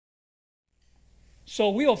So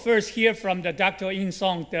we will first hear from the Dr. Ying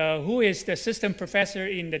Song, who is the assistant professor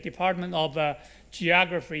in the Department of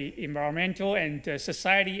Geography, Environmental, and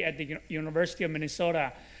Society at the University of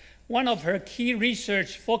Minnesota. One of her key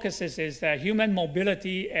research focuses is human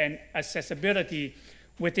mobility and accessibility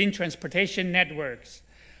within transportation networks,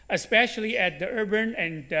 especially at the urban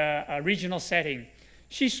and regional setting.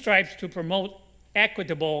 She strives to promote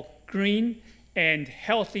equitable, green, and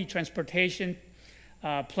healthy transportation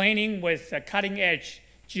planning with cutting-edge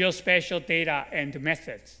geospatial data and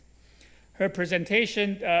methods. Her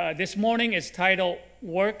presentation this morning is titled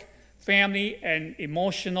Work, Family, and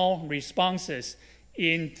Emotional Responses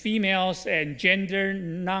in Females and Gender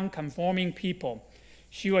Nonconforming People.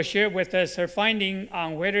 She will share with us her finding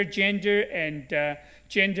on whether gender and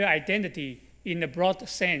gender identity in a broad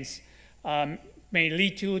sense may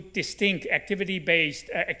lead to distinct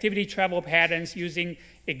activity travel patterns using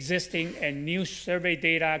existing and new survey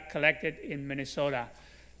data collected in Minnesota.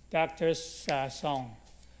 Dr. Song,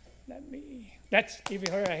 let's give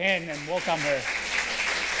her a hand and welcome her.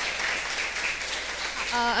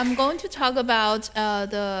 I'm going to talk about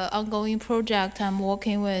the ongoing project I'm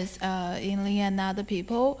working with Ying and other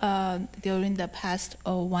people during the past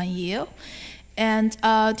 1 year. And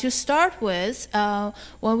to start with,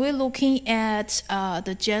 when we're looking at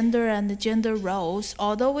the gender and the gender roles,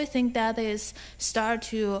 although we think that is start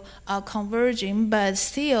to converging, but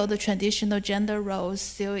still the traditional gender roles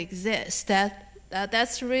still exist.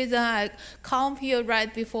 That's the reason I come here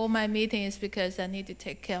right before my meeting, is because I need to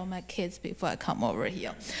take care of my kids before I come over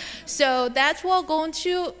here. So that's what going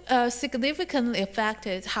to significantly affect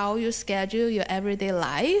it, how you schedule your everyday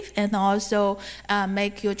life, and also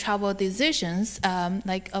make your travel decisions,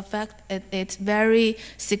 affect it very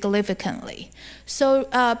significantly. So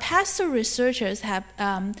past researchers have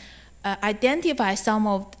identify some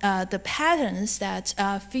of the patterns that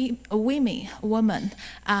women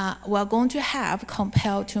were going to have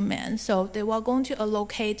compared to men. So they were going to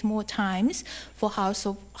allocate more times for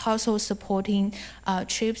household supporting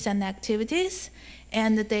trips and activities.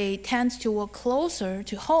 And they tend to work closer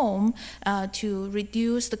to home to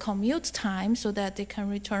reduce the commute time so that they can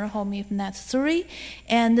return home if necessary.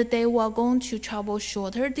 And they were going to travel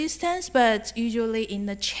shorter distance, but usually in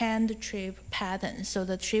the chained trip pattern. So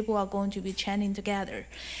the trip were going to be chaining together.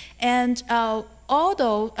 And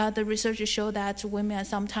although the research show that women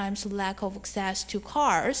sometimes lack of access to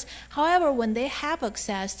cars, however, when they have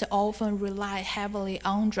access, they often rely heavily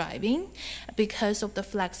on driving because of the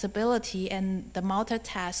flexibility and the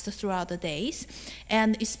multitask throughout the days,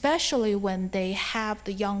 and especially when they have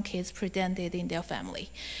the young kids presented in their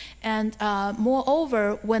family. And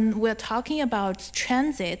moreover, when we're talking about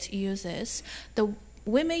transit uses, the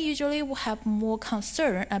women usually will have more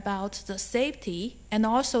concern about the safety and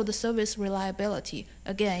also the service reliability.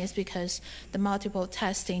 Again, it's because the multiple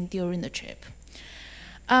testing during the trip.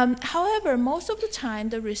 However, most of the time,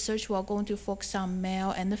 the research will going to focus on male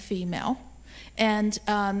and the female. And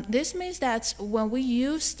this means that when we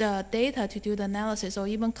use the data to do the analysis or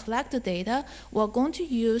even collect the data, we're going to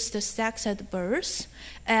use the sex at birth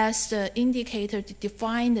as the indicator to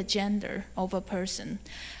define the gender of a person.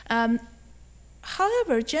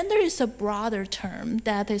 However, gender is a broader term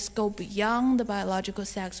that is go beyond the biological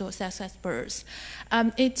sex or sex at birth.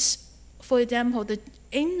 It's, for example, the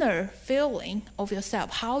inner feeling of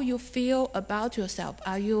yourself, how you feel about yourself.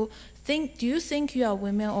 Do you think you are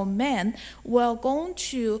women or men? We're going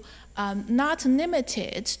to not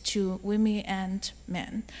limited to women and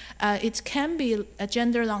men. It can be a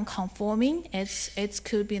gender non-conforming. It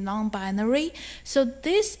could be non-binary. So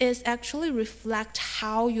this is actually reflect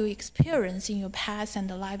how you experience in your past and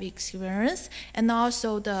the life experience, and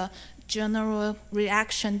also the general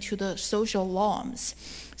reaction to the social norms.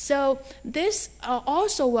 So this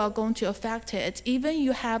also will going to affect it. Even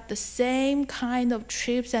you have the same kind of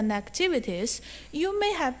trips and activities, you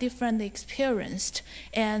may have different experience,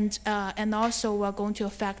 and also will going to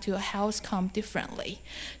affect your health outcome differently.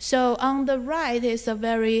 So on the right is a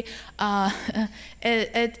very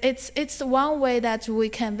it's one way that we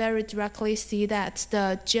can very directly see that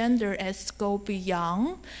the gender is go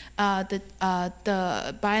beyond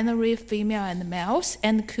the binary female and males,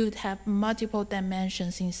 and could have multiple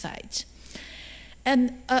dimensions inside.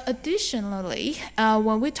 And additionally,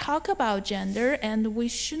 when we talk about gender, and we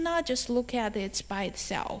should not just look at it by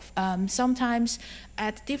itself. Sometimes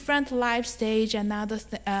at different life stage and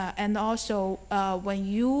and also when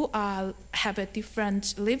you have a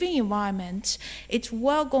different living environment, it's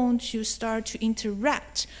well going to start to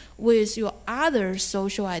interact with your other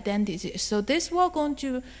social identities. So this will going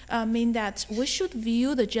to mean that we should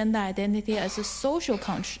view the gender identity as a social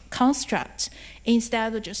construct,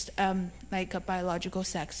 instead of just like a biological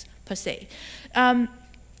sex per se.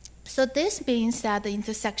 So this means that the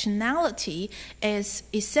intersectionality is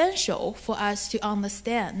essential for us to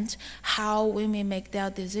understand how women make their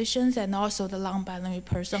decisions, and also the non-binary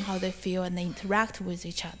person, how they feel and they interact with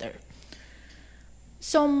each other.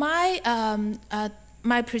 So my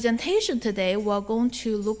presentation today, we're going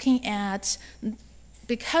to looking at,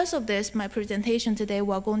 because of this, my presentation today,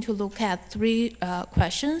 we're going to look at three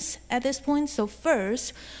questions at this point. So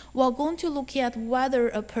first, we're going to look at whether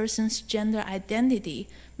a person's gender identity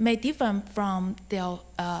may differ from their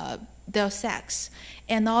sex,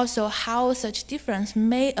 and also how such difference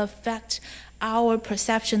may affect our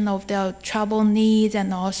perception of their trouble needs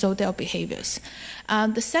and also their behaviors.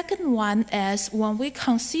 The second one is, when we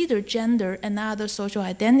consider gender and other social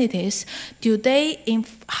identities,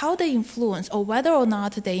 how they influence, or whether or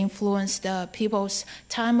not they influence the people's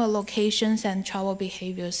time or locations and travel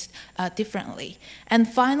behaviors differently. And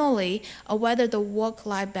finally, whether the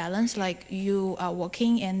work-life balance, like you are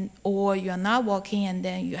working or you're not working and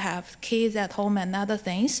then you have kids at home and other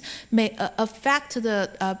things, may affect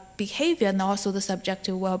the behavior and also the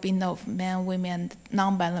subjective well-being of men, women,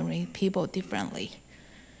 non-binary people differently.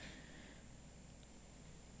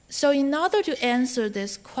 So in order to answer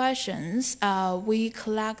these questions, we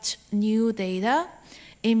collect new data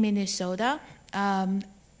in Minnesota.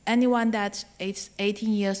 Anyone that is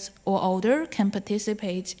 18 years or older can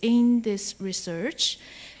participate in this research.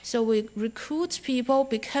 So we recruit people,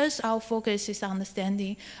 because our focus is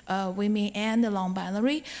understanding women and the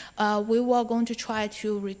non-binary. We were going to try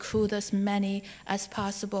to recruit as many as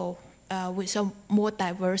possible with a more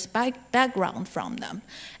diverse background from them.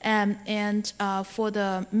 And for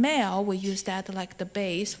the male, we use that like the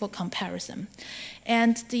base for comparison.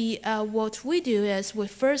 And what we do is we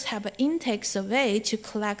first have an intake survey to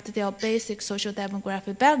collect their basic social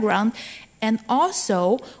demographic background. And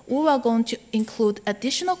also, we are going to include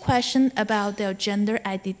additional questions about their gender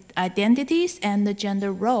identities and the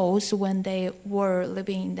gender roles when they were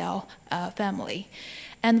living in their family.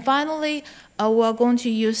 And finally, we're going to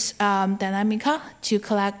use Daynamica to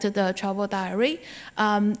collect the travel diary.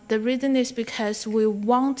 The reason is because we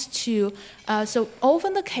want to, so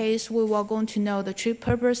often the case we were going to know the trip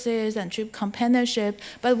purposes and trip companionship,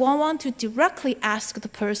 but we want to directly ask the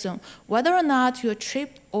person whether or not your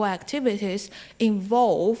trip or activities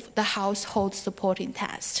involve the household supporting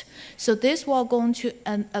task. So this will going to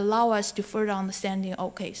allow us to further understanding,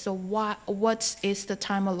 okay, so what is the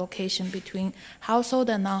time or location between household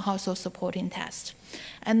and non-household supporting tasks.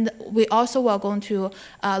 And we also are going to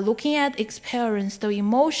looking at experience, the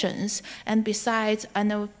emotions, and besides, I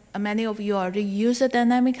know many of you already use the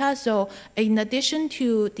Daynamica. So in addition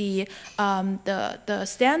to the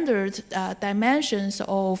standard dimensions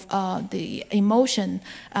of the emotion,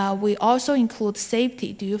 we also include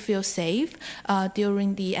safety. Do you feel safe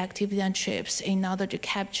during the activity and trips, in order to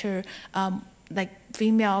capture like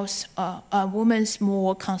females, women's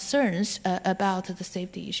more concerns about the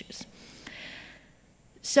safety issues.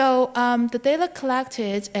 So the data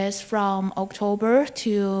collected is from October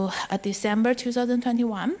to December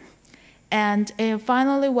 2021. And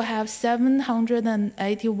finally, we have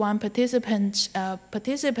 781 participants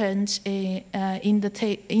in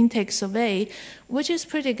the intake survey, which is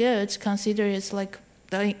pretty good, considering it's like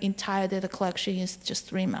the entire data collection is just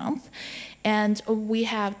 3 months. And we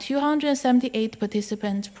have 278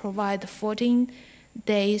 participants provide 14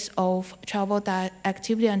 days of travel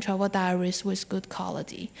activity and travel diaries with good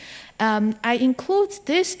quality. I include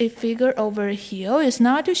this figure over here. It's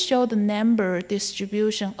not to show the number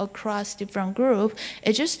distribution across different groups.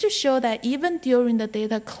 It's just to show that even during the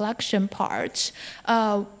data collection part,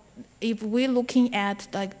 if we're looking at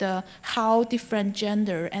like how different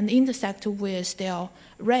gender and intersect with their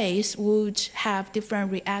race would have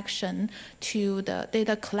different reaction to the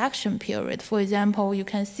data collection period. For example, you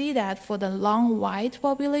can see that for the non-white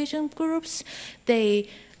population groups, they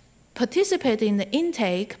participate in the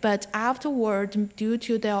intake, but afterward, due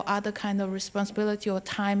to their other kind of responsibility or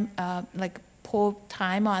time, like poor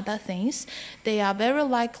time or other things, they are very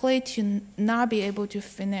likely to not be able to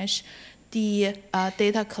finish the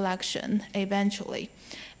data collection eventually.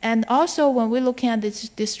 And also, when we're looking at the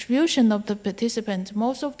distribution of the participants,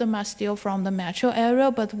 most of them are still from the metro area,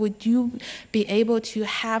 but we do be able to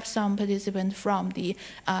have some participants from the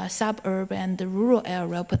suburb and the rural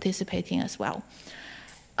area participating as well.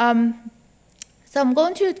 So I'm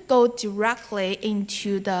going to go directly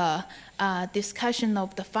into the discussion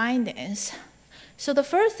of the findings. So the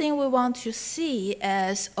first thing we want to see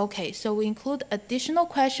is, okay, so we include additional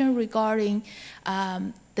questions regarding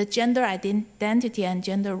the the gender identity and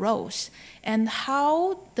gender roles, and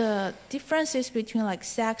how the differences between like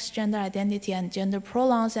sex, gender identity, and gender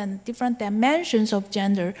pronouns and different dimensions of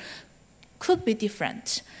gender could be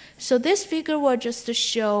different. So this figure will just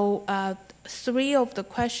show 3 of the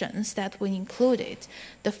questions that we included.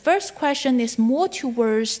 The first question is more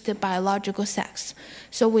towards the biological sex.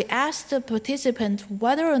 So we asked the participant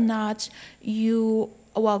whether or not you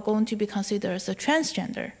are going to be considered as a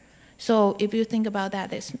transgender. So if you think about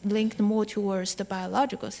that, it's linked more towards the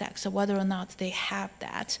biological sex, so whether or not they have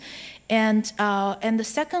that. And the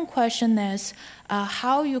second question is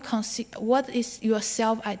what is your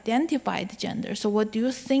self-identified gender? So what do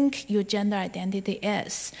you think your gender identity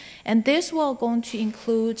is? And this will going to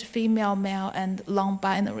include female, male, and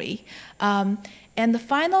non-binary. And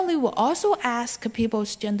finally, we'll also ask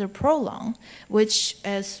people's gender pronoun, which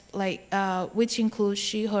is like which includes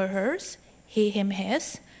she, her, hers, he, him,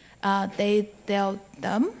 his. They,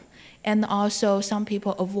 them, and also some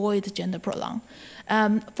people avoid gender pronoun.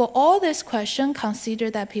 For all this question,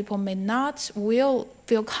 consider that people may not will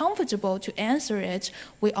feel comfortable to answer it.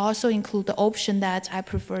 We also include the option that I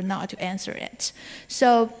prefer not to answer it. So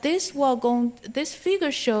this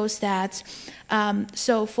figure shows that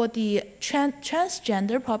so for the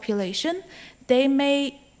transgender population, they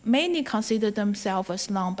may mainly consider themselves as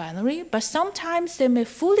non-binary, but sometimes they may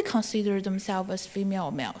fully consider themselves as female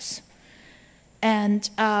or males. And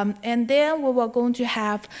then we were going to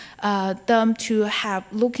have them to have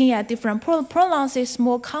looking at different pronouns is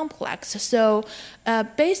more complex. So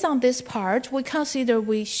based on this part, we consider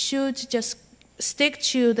we should just stick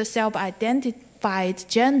to the self-identified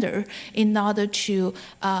gender in order to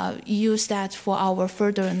use that for our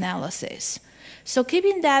further analysis. So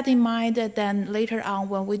keeping that in mind, then later on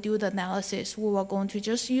when we do the analysis, we were going to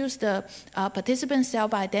just use the participant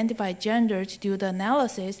self-identified gender to do the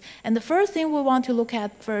analysis. And the first thing we want to look at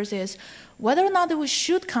first is whether or not we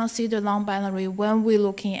should consider non-binary when we're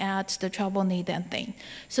looking at the trouble, need, and thing.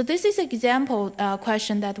 So this is an example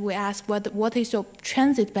question that we ask, what is your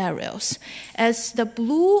transit barriers? As the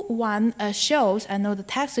blue one shows, I know the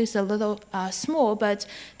text is a little small, but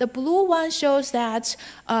the blue one shows that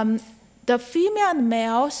the female and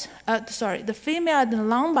males, the female and the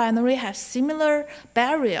non-binary have similar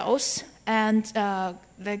barriers and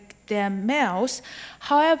like their males.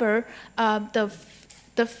 However,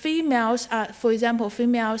 the females, for example,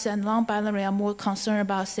 females and non-binary are more concerned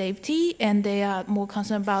about safety and they are more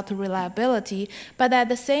concerned about reliability. But at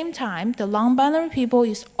the same time, the non-binary people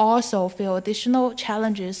is also feel additional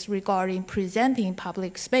challenges regarding presenting in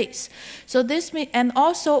public space. So this means, and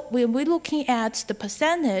also when we're looking at the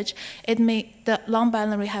percentage, it may the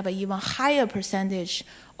non-binary have an even higher percentage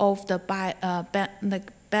of the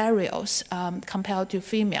barriers compared to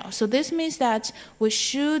female. So this means that we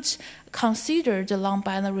should consider the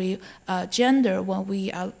non-binary gender when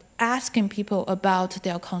we are asking people about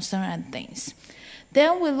their concern and things.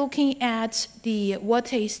 Then we're looking at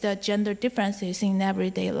what is the gender differences in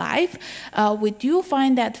everyday life. We do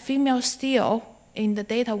find that females still, in the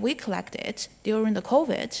data we collected during the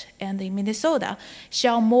COVID and in Minnesota,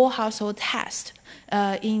 show more household tasks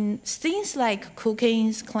in things like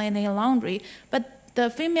cooking, cleaning, laundry, but the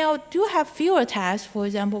female do have fewer tasks, for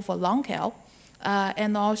example, for long care,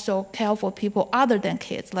 and also care for people other than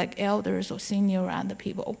kids, like elders or senior and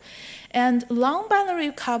people. And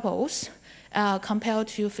non-binary couples, compared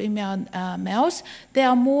to female males, they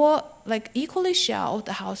are more like equally share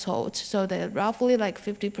the household. So they're roughly like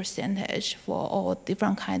 50% for all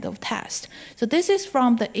different kind of tasks. So this is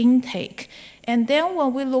from the intake. And then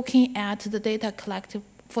when we're looking at the data collected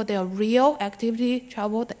for their real activity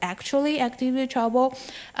trouble, the actually activity trouble.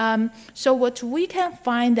 So what we can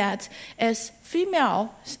find that as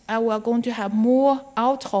females, we're going to have more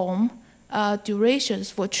out-home durations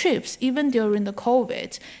for trips, even during the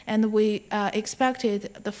COVID. And we expected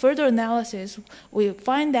the further analysis, we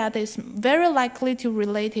find that it's very likely to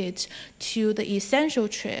relate it to the essential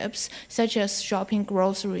trips, such as shopping,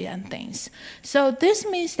 grocery, and things. So this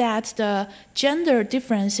means that the gender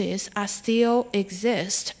differences are still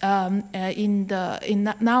exist in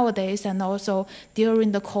nowadays, and also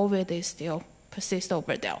during the COVID, they still persist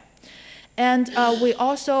over there. And we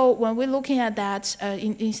also, when we're looking at that,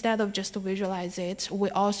 instead of just to visualize it,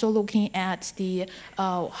 we're also looking at the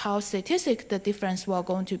how statistic the difference will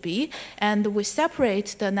going to be, and we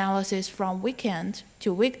separate the analysis from weekend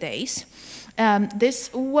to weekdays.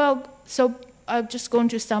 So I'm just going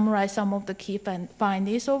to summarize some of the key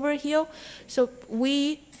findings over here. So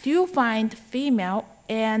we do find female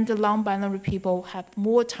and non-binary people have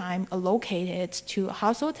more time allocated to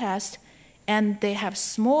household tasks and they have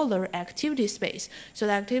smaller activity space. So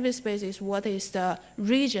the activity space is what is the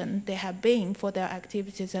region they have been for their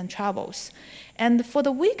activities and travels. And for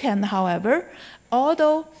the weekend, however,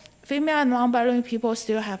 although female and non-binary people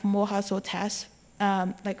still have more household tasks,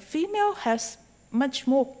 like female has much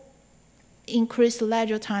more increased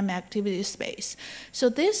leisure time activity space. So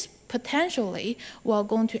this potentially we're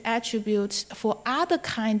going to attribute for other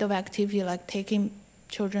kind of activity like taking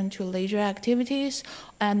children to leisure activities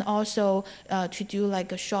and also to do like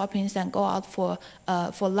shoppings and go out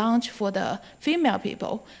for lunch for the female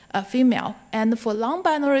people, And for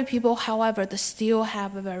non-binary people, however, they still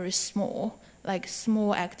have a very small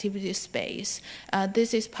activity space.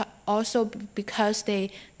 This is also because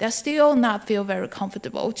they still not feel very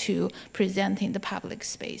comfortable to present in the public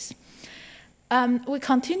space. We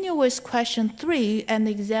continue with question 3 and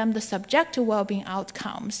examine the subjective well-being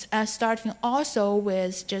outcomes, starting also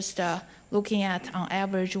with just looking at on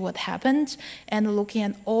average what happened and looking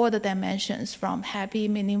at all the dimensions from happy,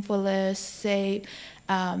 meaningfulness, safe,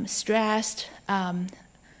 stressed,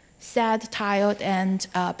 sad, tired, and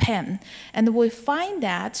pain. And we find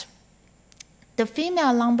that the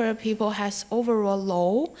female non-binary people has overall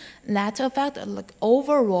low net effect, like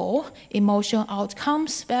overall emotional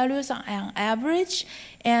outcomes values on average.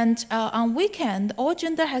 And on weekend, all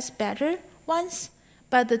gender has better ones,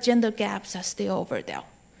 but the gender gaps are still over there.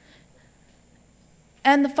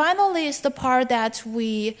 And finally is the part that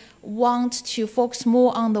we want to focus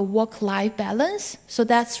more on the work-life balance. So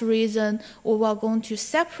that's the reason we are going to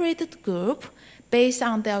separate the group based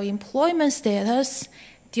on their employment status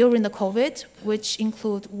during the COVID, which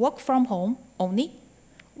include work from home only,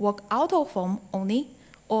 work out of home only,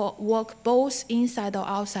 or work both inside or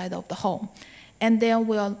outside of the home. And then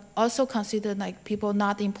we'll also consider like people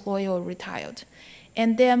not employed or retired.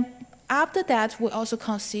 And then after that, we also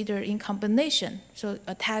consider in combination. So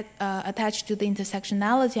attached to the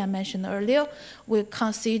intersectionality I mentioned earlier, we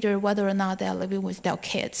consider whether or not they're living with their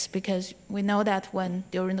kids, because we know that when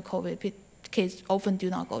during the COVID, kids often do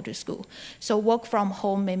not go to school. So work from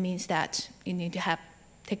home means that you need to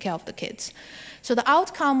take care of the kids. So the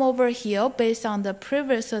outcome over here, based on the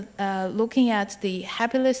previous looking at the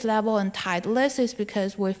happiness level and tiredness, is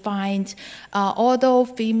because we find although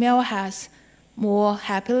female has more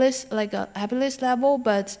happiness, like a happiness level,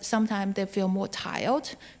 but sometimes they feel more tired.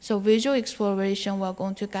 So visual exploration will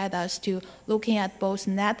going to guide us to looking at both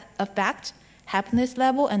net effect, happiness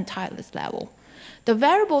level, and tiredness level. The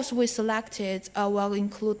variables we selected will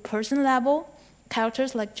include person level,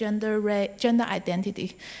 characters like gender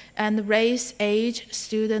identity, and race, age,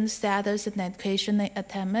 student status, and education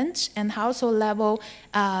attainment, and household level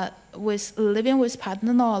with living with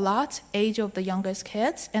partner or a lot, age of the youngest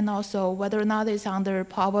kids, and also whether or not it's under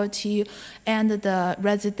poverty and the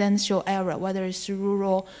residential area, whether it's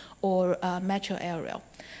rural or metro area.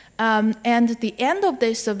 And the end of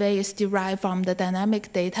this survey is derived from the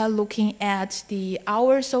dynamic data looking at the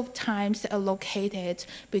hours of times allocated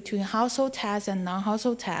between household tasks and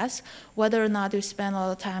non-household tasks, whether or not you spend a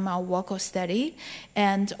lot of time on work or study,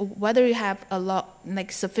 and whether you have a lot,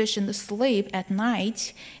 like sufficient sleep at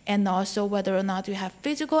night, and also whether or not you have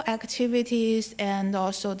physical activities and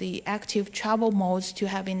also the active travel modes to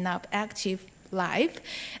have enough active life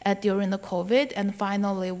during the COVID, and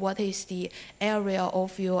finally, what is the area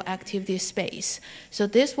of your activity space? So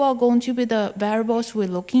this will going to be the variables we're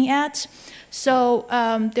looking at. So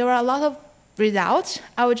there are a lot of results.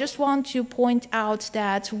 I would just want to point out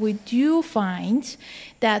that we do find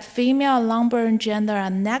that female, non-binary gender are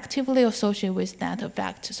negatively associated with net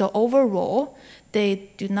effect. So overall, they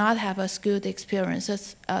do not have as good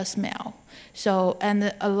experience as male. So,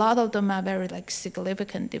 and a lot of them are very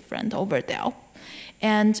significant different over there.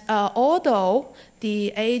 And although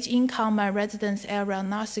the age, income, and residence area are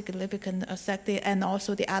not significant affected, and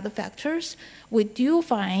also the other factors, we do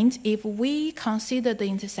find if we consider the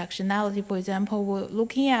intersectionality, for example, we're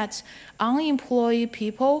looking at unemployed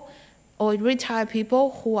people or retired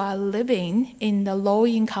people who are living in the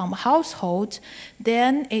low-income household,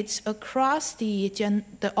 then it's across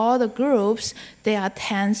all the groups, there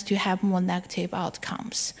tends to have more negative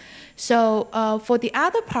outcomes. So for the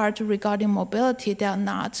other part regarding mobility, they are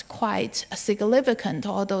not quite significant,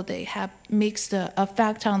 although they have mixed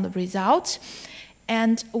effect on the results.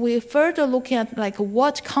 And we further look at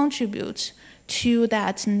what contributes to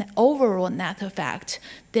that overall net effect,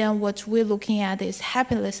 then what we're looking at is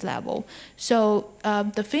happiness level. So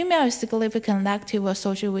the female is significant negative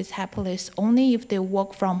associated with happiness only if they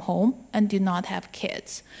work from home and do not have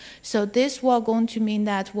kids. So this will going to mean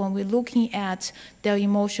that when we're looking at their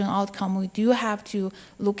emotional outcome, we do have to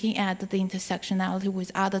looking at the intersectionality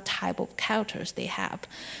with other type of characters they have.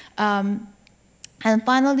 And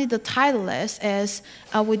finally, the titleless is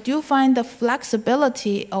we do find the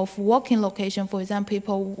flexibility of working location. For example,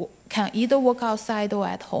 people can either work outside or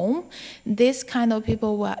at home. This kind of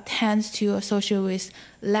people tends to associate with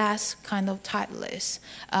less kind of titleless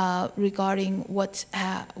regarding what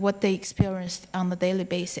they experience on a daily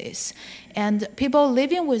basis. And people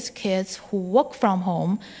living with kids who work from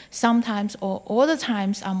home sometimes or all the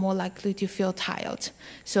times are more likely to feel tired.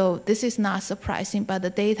 So this is not surprising, but the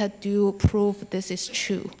data do prove this is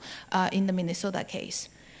true in the Minnesota case.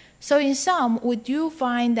 So in sum, we do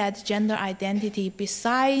find that gender identity,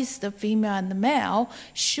 besides the female and the male,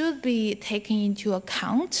 should be taken into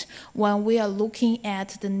account when we are looking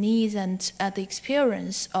at the needs and the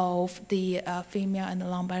experience of the female and the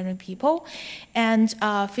non-binary people. And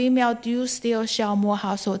female do still share more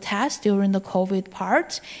household tasks during the COVID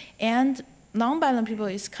part, and non-binary people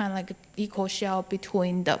is kind of like equal share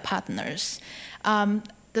between the partners.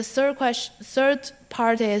 The third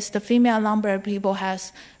part is the female number of people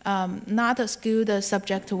has not as good as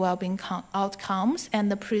subjective well-being outcomes, and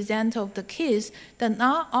the present of the kids that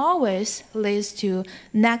not always leads to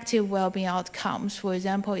negative well-being outcomes. For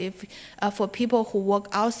example, if for people who work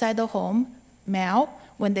outside the home, male,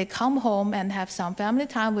 when they come home and have some family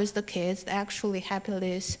time with the kids, actually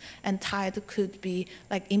happiness and tide could be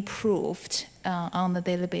like improved on a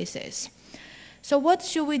daily basis. So what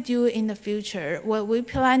should we do in the future? What we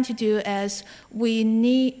plan to do is we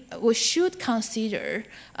should consider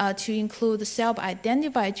to include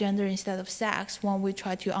self-identified gender instead of sex when we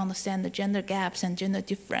try to understand the gender gaps and gender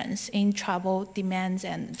difference in travel demands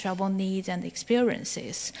and travel needs and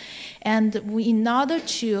experiences. And in order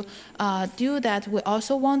to do that, we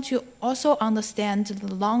also want to also understand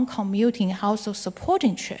the long commuting household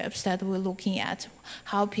supporting trips that we're looking at,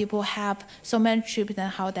 how people have so many trips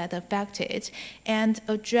and how that affected, and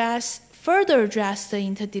further address the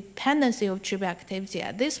interdependency of trip activity.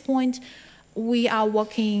 At this point, we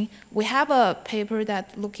have a paper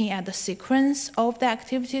that looking at the sequence of the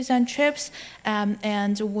activities and trips,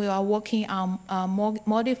 and we are working on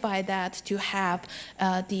modify that to have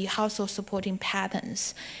the household supporting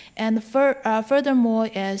patterns. And furthermore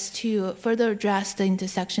is to further address the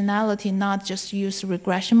intersectionality, not just use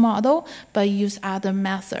regression model, but use other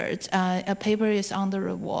methods. A paper is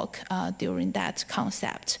under work during that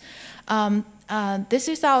concept. This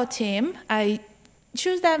is our team. I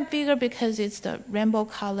choose that figure because it's the rainbow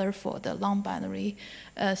color for the non-binary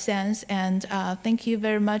sense. And thank you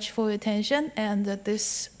very much for your attention. And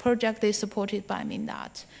this project is supported by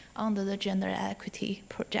MINDOT under the Gender Equity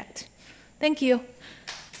Project. Thank you.